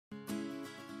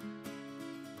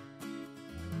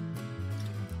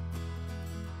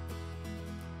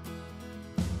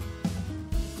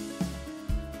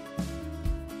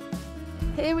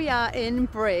here we are in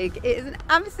Brigg. It is an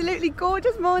absolutely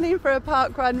gorgeous morning for a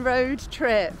parkrun road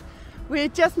trip. We're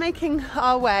just making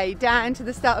our way down to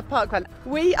the start of parkrun.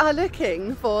 We are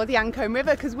looking for the Ancholme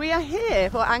River because we are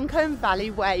here for Ancholme Valley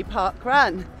Way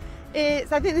parkrun. I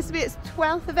think this will be its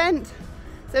 12th event.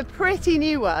 It's a pretty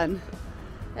new one.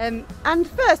 And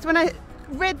first, when I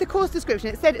read the course description,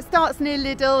 it said it starts near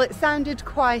Lidl. It sounded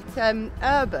quite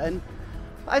urban.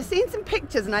 But I've seen some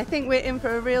pictures and I think we're in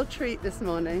for a real treat this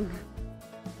morning.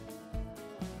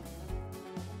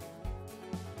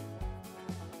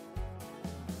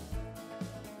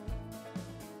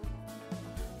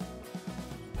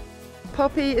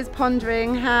 Poppy is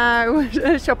pondering how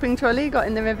a shopping trolley got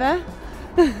in the river.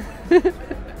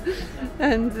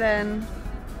 And then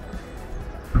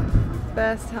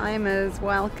first timers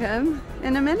welcome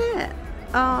in a minute.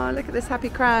 Oh, look at this happy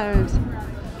crowd.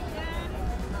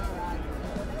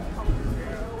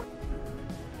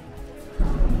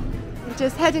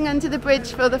 Just heading under the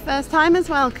bridge for the first timers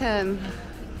welcome.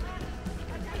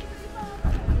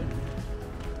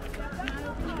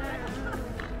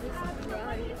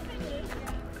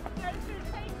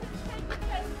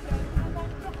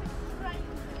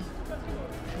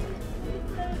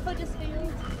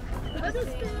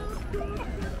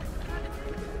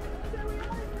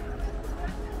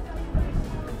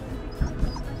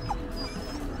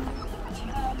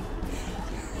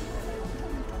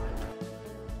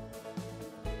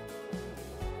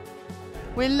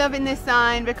 We're loving this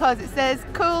sign because it says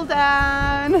cool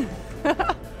down.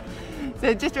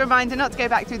 So just a reminder not to go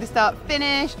back through the start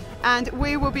finish, and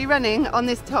we will be running on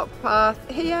this top path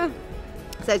here.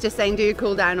 So just saying do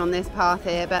cool down on this path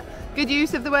here, but good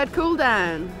use of the word cool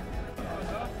down.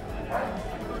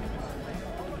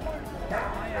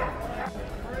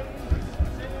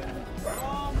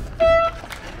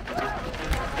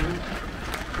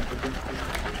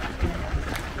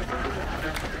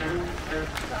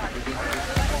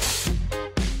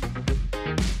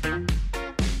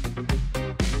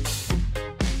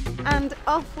 And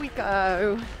off we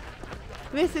go.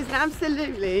 This is an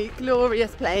absolutely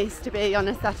glorious place to be on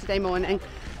a Saturday morning.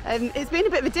 It's been a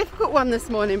bit of a difficult one this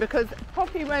morning because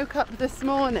Poppy woke up this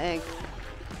morning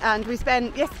and we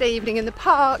spent yesterday evening in the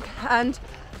park and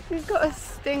she's got a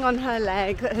sting on her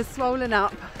leg that has swollen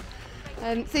up.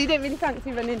 So you don't really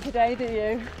fancy running today, do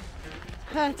you?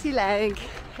 Hurty leg.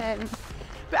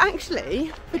 But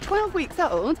actually, for 12 weeks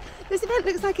old, this event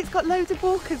looks like it's got loads of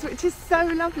walkers, which is so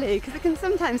lovely because it can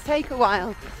sometimes take a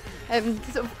while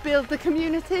to sort of build the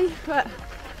community, but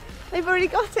they've already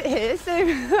got it here, so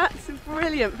that's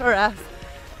brilliant for us.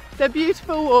 It's a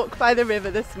beautiful walk by the river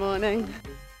this morning.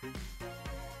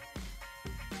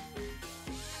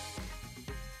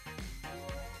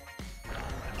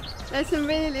 There's some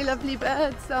really lovely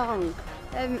bird song.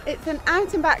 It's an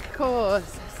out and back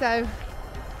course, so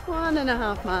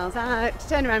 1.5 miles out,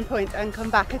 turn around point and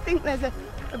come back. I think there's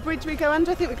a bridge we go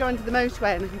under. I think we go under the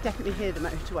motorway and I can definitely hear the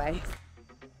motorway.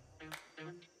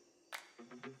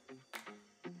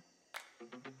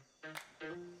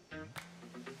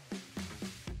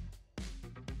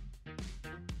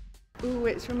 Ooh,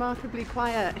 it's remarkably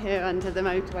quiet here under the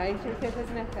motorway. Should we see if there's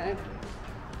an echo?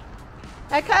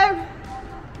 Echo?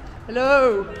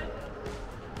 Hello?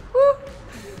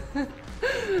 Woo!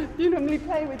 You normally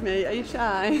play with me, are you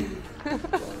shy?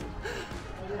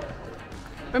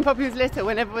 When Poppy was little,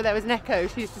 whenever there was an echo,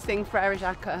 she used to sing Frere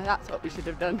Jacques. That's what we should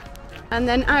have done. And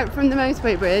then out from the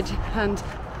motorway bridge and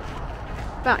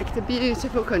back to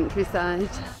beautiful countryside.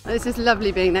 It's just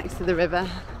lovely being next to the river.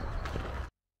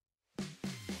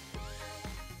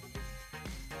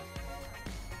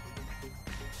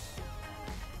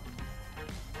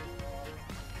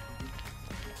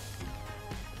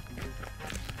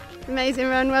 Amazing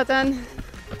run, well done.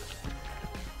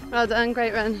 Well done,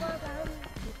 great run.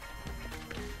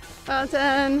 Well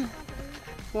done.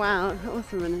 Wow,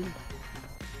 awesome running.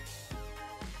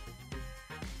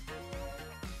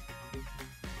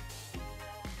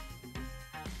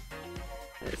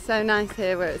 It's so nice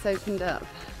here where it's opened up.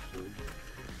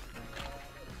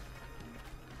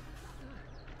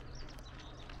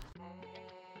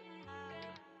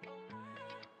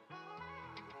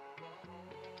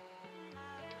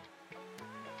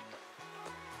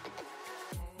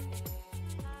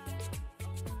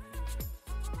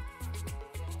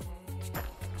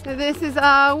 So this is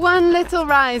our one little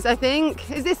rise, I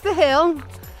think. Is this the hill?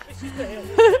 This is the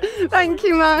hill. Thank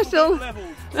you, Marshall.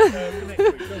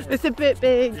 It's a bit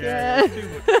big, yeah.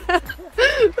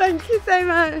 Thank you so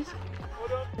much.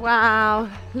 Wow,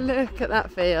 look at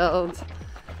that field.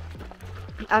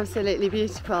 Absolutely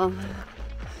beautiful.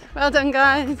 Well done,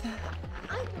 guys.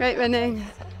 Great running.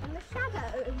 And the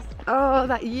shadows. Oh,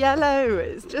 that yellow,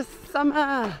 it's just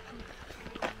summer.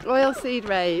 Oilseed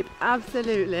rape,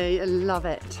 absolutely love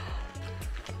it.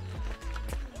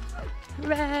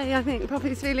 Hooray, I think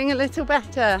Poppy's feeling a little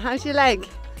better. How's your leg?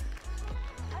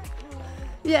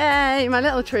 Yay, my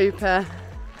little trooper.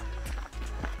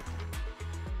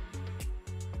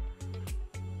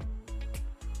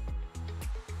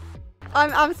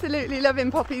 I'm absolutely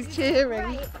loving Poppy's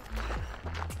cheering.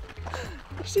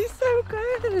 She's so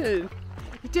good.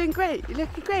 You're doing great, you're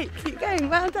looking great. Keep going,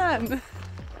 well done.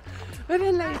 Well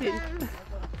done, lady.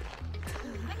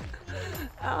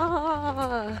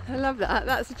 Oh, I love that.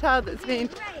 That's a child that's been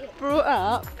brought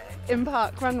up in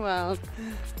parkrun world.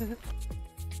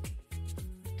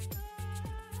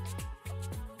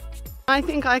 I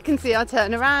think I can see our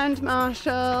turnaround,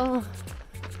 Marshall.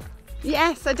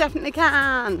 Yes, I definitely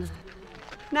can.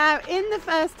 Now, in the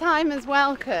first timers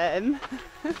welcome,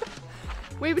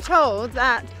 we were told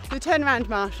that the turnaround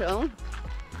marshal,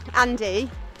 Andy,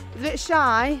 is a bit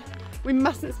shy. We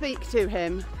mustn't speak to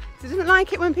him. He doesn't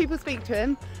like it when people speak to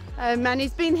him. And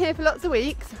he's been here for lots of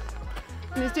weeks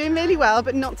and he's doing really well,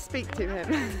 but not to speak to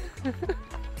him.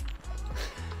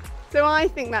 So I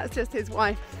think that's just his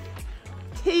wife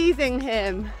teasing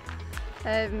him.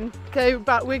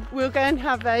 But we'll go and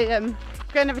have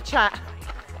a chat.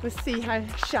 We'll see how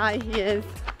shy he is,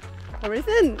 or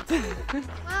isn't.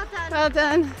 Well done. Well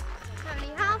done. Only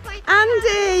halfway through.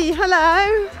 Andy,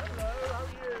 hello.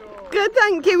 Good,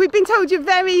 thank you. We've been told you're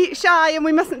very shy and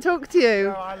we mustn't talk to you.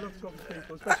 No, I love talking to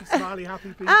people, especially smiley, happy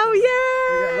people. Oh,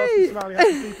 yay! We get lots of smiley,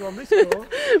 happy people on this tour.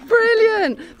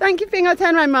 Brilliant. Thank you for being our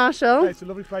turnaround marshal. Yeah, it's a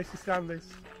lovely place to stand this.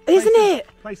 Isn't it?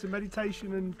 Place of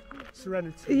meditation and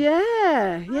serenity.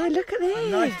 Yeah, yeah, look at this.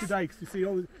 And nice today because you see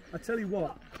all. I tell you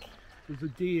what, there's a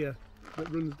deer that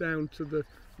runs down to the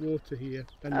water here,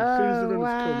 and as soon as the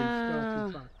runner's coming,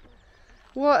 starting back.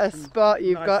 What a spot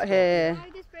you've Nice got spot. here. I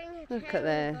just bring a Look chair at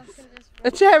and this. book and just A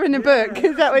chair and a book,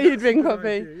 is that what you'd bring, That's a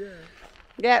Poppy? good idea, yeah.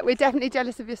 Yeah, we're definitely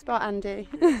jealous of your spot, Andy.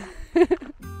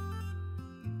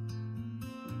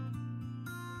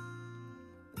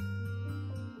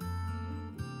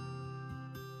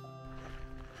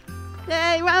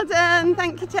 Yay, well done,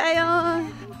 thank you, Tail.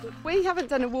 We haven't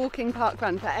done a walking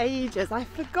parkrun for ages. I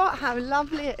forgot how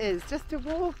lovely it is just to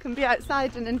walk and be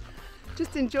outside and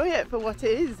just enjoy it for what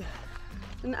it is.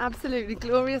 An absolutely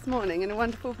glorious morning in a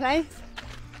wonderful place.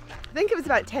 I think it was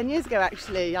about 10 years ago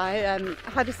actually. I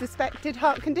had a suspected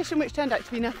heart condition which turned out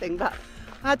to be nothing, but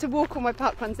I had to walk on my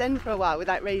parkruns then for a while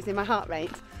without raising my heart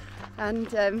rate.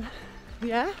 And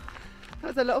yeah, that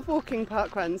was a lot of walking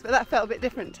parkruns, but that felt a bit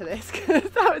different to this because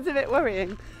that was a bit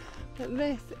worrying. But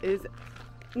this is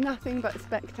nothing but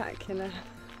spectacular.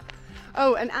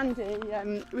 Oh, and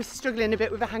Andy was struggling a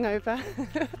bit with a hangover.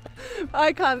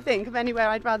 I can't think of anywhere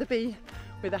I'd rather be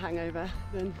with a hangover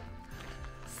than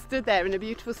stood there in a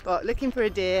beautiful spot looking for a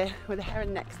deer with a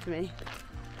heron next to me.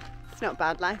 It's not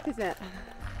bad life, is it?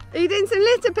 Are you doing some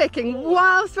litter picking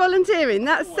whilst volunteering?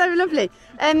 That's so lovely.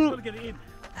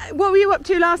 What were you up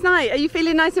to last night? Are you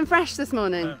feeling nice and fresh this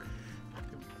morning?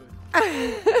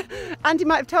 Andy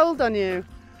might have told on you.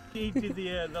 He did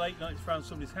the late nights around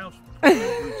somebody's house.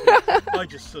 I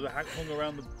just sort of hung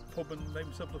around the pub and made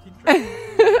myself look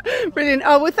interesting. Brilliant.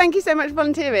 Oh, well, thank you so much for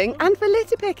volunteering and for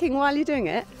litter picking while you're doing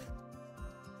it.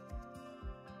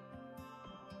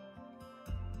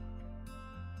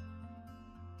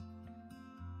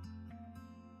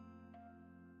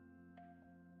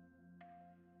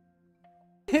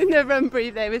 In the run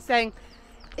brief they were saying,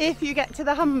 if you get to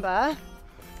the Humber,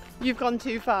 you've gone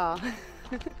too far.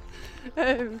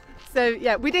 So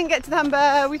yeah, we didn't get to the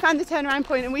Humber, we found the turnaround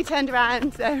point and we turned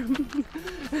around, so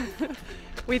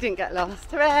we didn't get lost.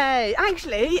 Hooray!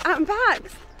 Actually, out and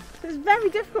backs. It's very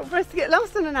difficult for us to get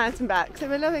lost on an out and back, so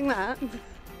we're loving that.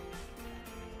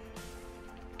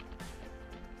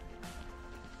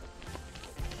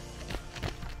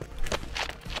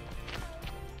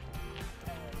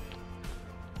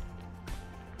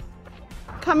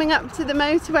 Coming up to the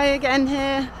motorway again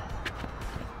here.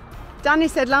 Danny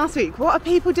said last week, what are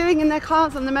people doing in their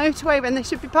cars on the motorway when they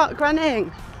should be park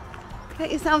running? Get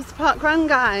yourselves to park run,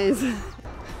 guys.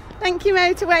 Thank you,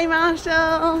 motorway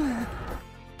marshal.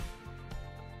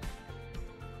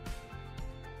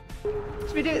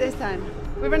 Should we do it this time?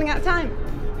 We're running out of time.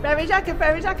 Berry jacket,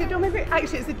 don't make it.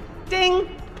 Actually, it's a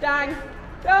ding, dang,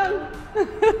 dong.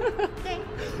 Ding.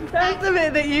 That's the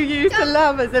bit that you used to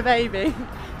love as a baby.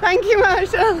 Thank you,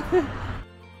 Marshall.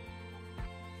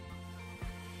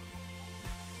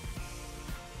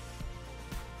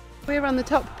 We're on the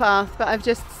top path, but I've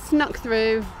just snuck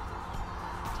through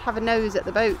to have a nose at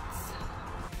the boats.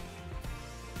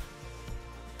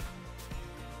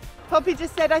 Poppy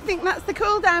just said, I think that's the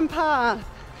cool down path.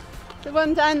 The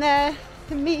one down there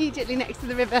immediately next to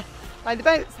the river by the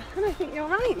boats. And I think you're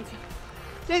right.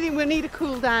 Don't think we'll need a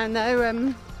cool down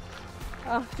though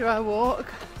after our walk.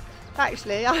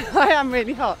 Actually, I am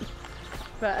really hot.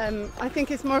 But I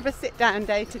think it's more of a sit down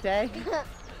day today.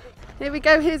 Here we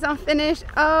go, here's our finish.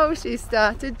 Oh, she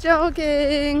started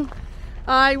jogging.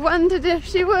 I wondered if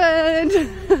she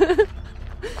would.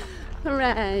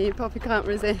 Hooray, Poppy can't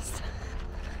resist.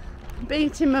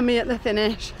 Beating mummy at the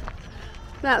finish.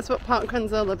 That's what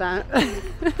parkrun's all about.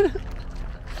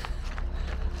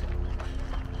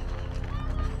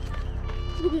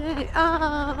 Yay.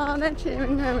 Oh, they're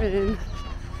cheering her in.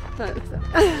 Go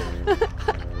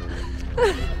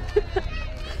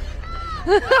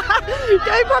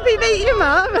Poppy, beat your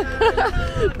mum.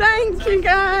 Thanks you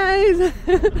guys.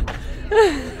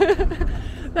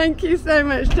 Thank you so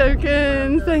much,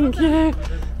 tokens. Thank you.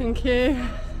 Thank you.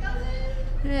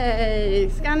 Yay,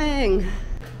 scanning.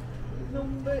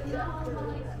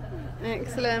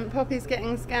 Excellent. Poppy's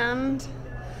getting scanned.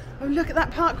 Oh, look at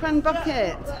that parkrun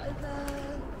bucket.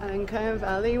 Ancholme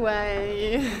Valley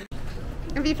Way.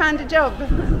 Have you found a job?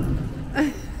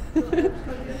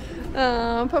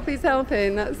 Oh, Poppy's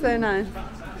helping. That's so nice.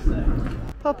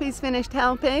 Poppy's finished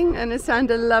helping and has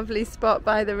found a lovely spot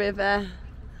by the river.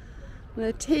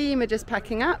 The team are just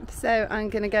packing up, so I'm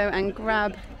going to go and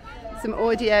grab some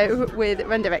audio with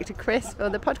run director Chris for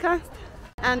the podcast.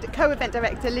 And co-event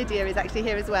director Lydia is actually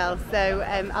here as well, so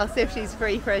I'll see if she's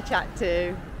free for a chat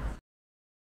too.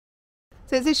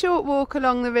 So it's a short walk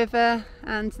along the river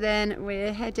and then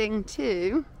we're heading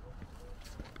to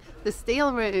the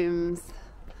steel rooms.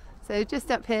 So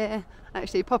just up here,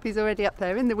 actually Poppy's already up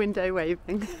there in the window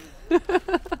waving.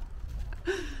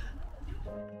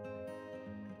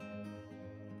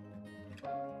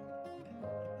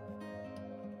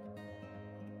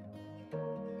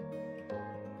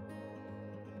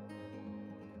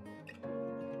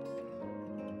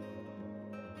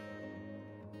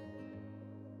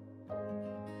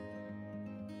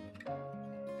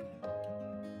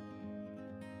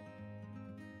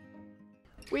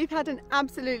 We've had an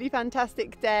absolutely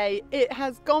fantastic day. It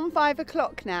has gone 5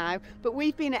 o'clock now, but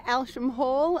we've been at Ancholme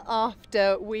Hall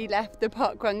after we left the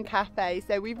Parkrun Cafe,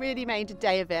 so we really made a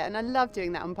day of it, and I love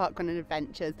doing that on Parkrun and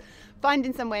Adventures.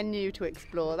 Finding somewhere new to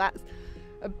explore, that's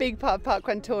a big part of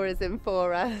parkrun tourism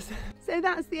for us. So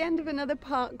that's the end of another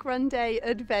Parkrun Day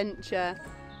adventure.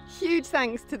 Huge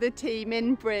thanks to the team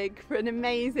in Brigg for an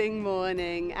amazing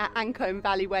morning at Ancholme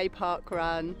Valley Way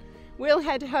Parkrun. We'll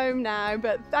head home now,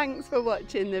 but thanks for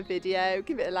watching the video.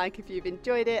 Give it a like if you've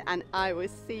enjoyed it, and I will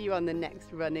see you on the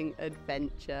next running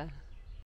adventure.